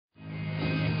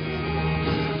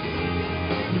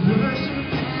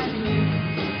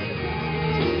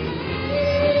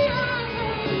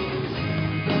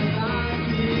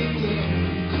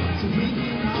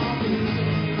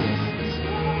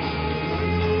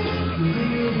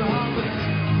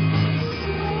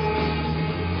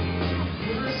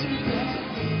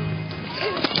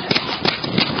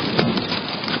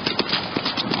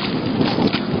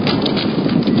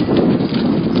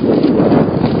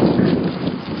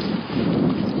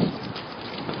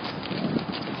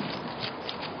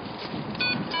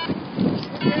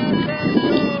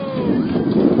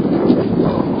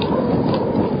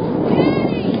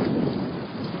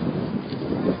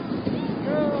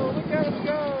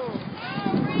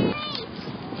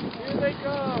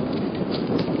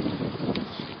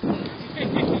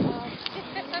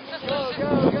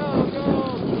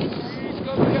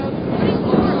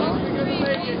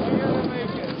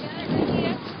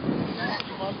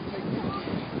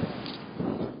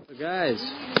Guys,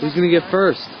 who's gonna get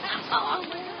first?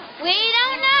 We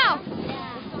don't know.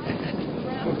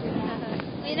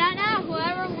 We don't know.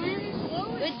 Whoever wins,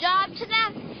 good job to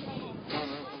them.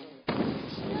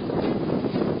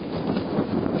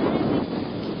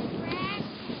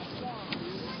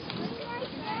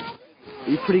 Are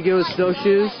you pretty good with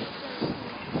snowshoes?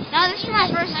 No, this is my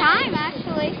first time,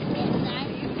 actually.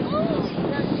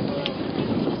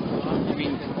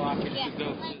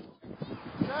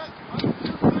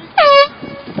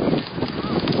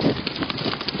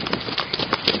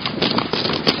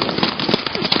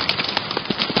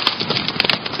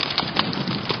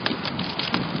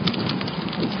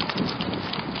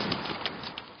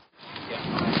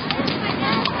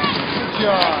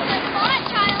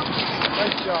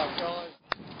 Nice job, fellas.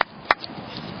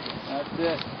 That's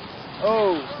it.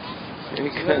 Oh.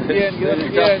 Get up again, get up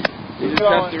again. Keep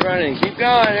going. Running. Keep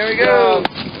going, there we go.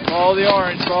 Follow the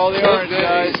orange,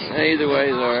 guys. Either way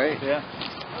is alright. Yeah.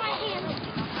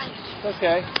 It's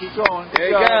okay, keep going. There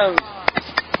you go.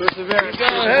 Perseverance. Keep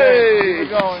going, hey. Keep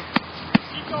going.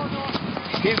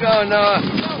 Keep going, Noah.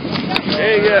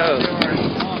 There you go.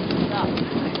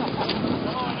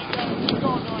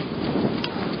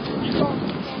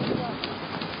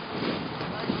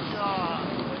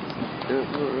 Don't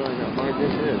realize how hard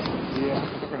this is. Yeah.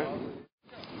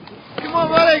 Come on,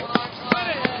 buddy.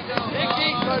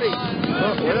 Buddy.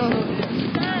 Oh, get up. Get up.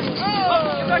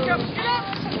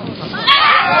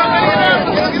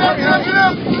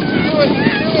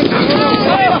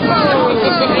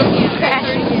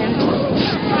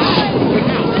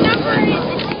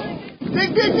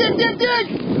 Dig.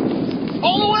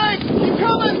 All the way. Keep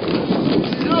coming.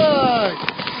 Good.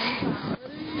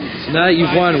 Now that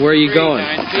you've won, where are you going?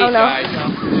 Oh, no.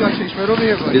 Jackson's right over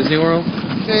here, buddy. Disney World?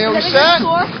 Okay, are we set?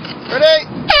 Ready?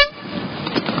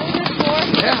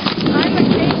 Yeah.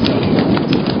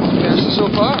 Fastest so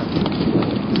far.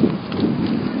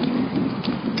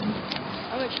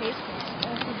 I'm a chase.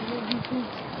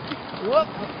 Whoop.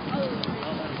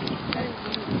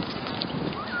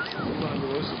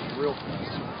 Real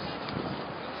fast.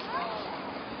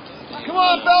 Come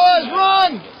on, fellas,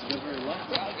 run!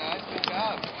 Good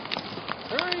job.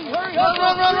 Hurry! Run!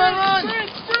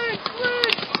 Sprint!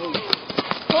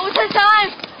 What was his time?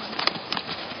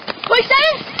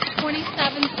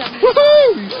 27:7.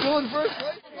 Woohoo! He's still in first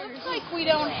place. Looks like we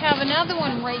don't have another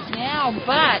one right now,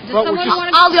 but does But someone want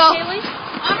to I'll be go. Kaylee?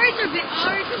 Ours are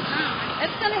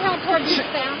That's going to help her be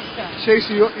faster. Chase,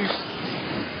 you okay?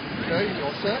 You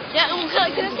all set? Yeah,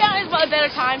 because that is a better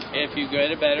time. If you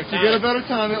get a better time. If you get a better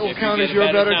time, it will count as your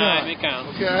your better time. It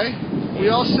counts. Okay. We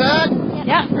all set?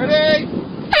 Yeah. Ready?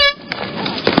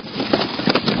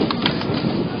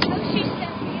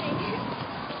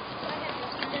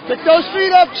 Pick those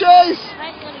feet up, Chase!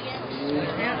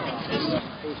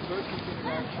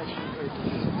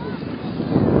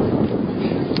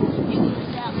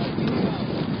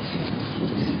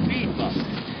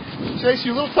 Chase,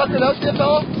 you a little tuckered out there,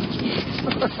 fella?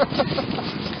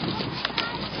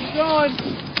 Keep going.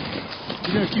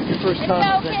 You're going to keep your first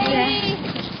time. Okay.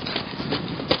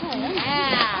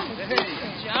 Yeah. Good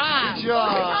job. Good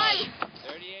job.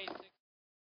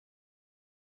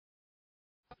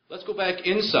 Let's go back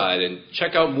inside and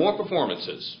check out more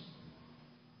performances.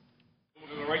 We're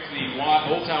going to go right to the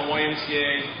Old Town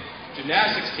YMCA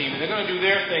gymnastics team, and they're going to do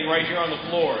their thing right here on the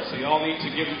floor. So you all need to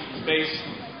give them some space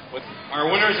with our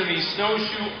winners in the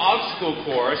Snowshoe obstacle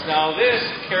course. Now this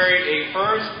carried a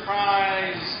first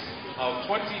prize of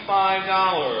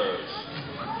 $25.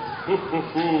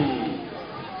 Woo-hoo-hoo.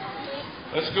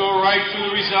 Let's go right to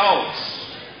the results.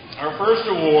 Our first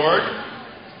award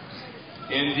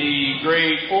in the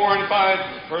grade 4 and 5.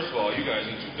 First of all, you guys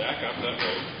need to back up that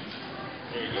way.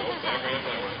 There you go, back right up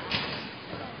that way.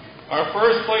 Our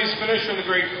first place finisher in the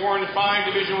grade 4 and 5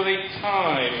 division with a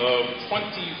time of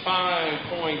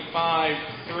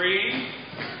 25.53.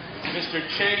 Mr.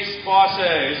 Chase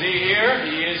Bosse. Is he here?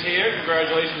 He is here.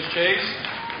 Congratulations, Chase.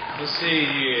 Let's see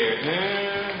here.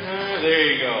 There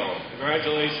you go.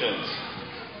 Congratulations.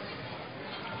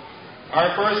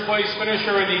 Our first place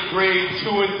finisher in the grade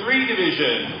 2 and 3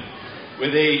 division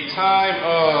with a time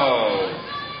of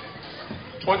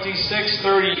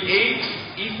 26:38.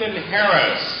 Ethan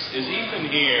Harris. Is Ethan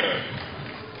here?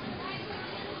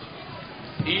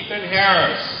 Ethan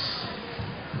Harris.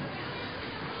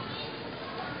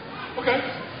 Okay.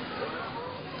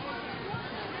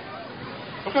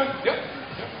 Yep.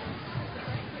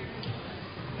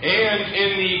 And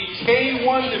in the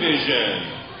K1 division,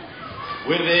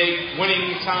 with a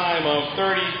winning time of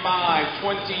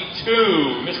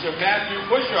 35:22, Mr. Matthew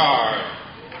Bushard.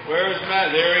 Where's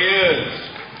Matt? There he is.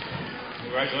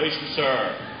 Congratulations,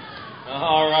 sir.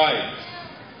 All right.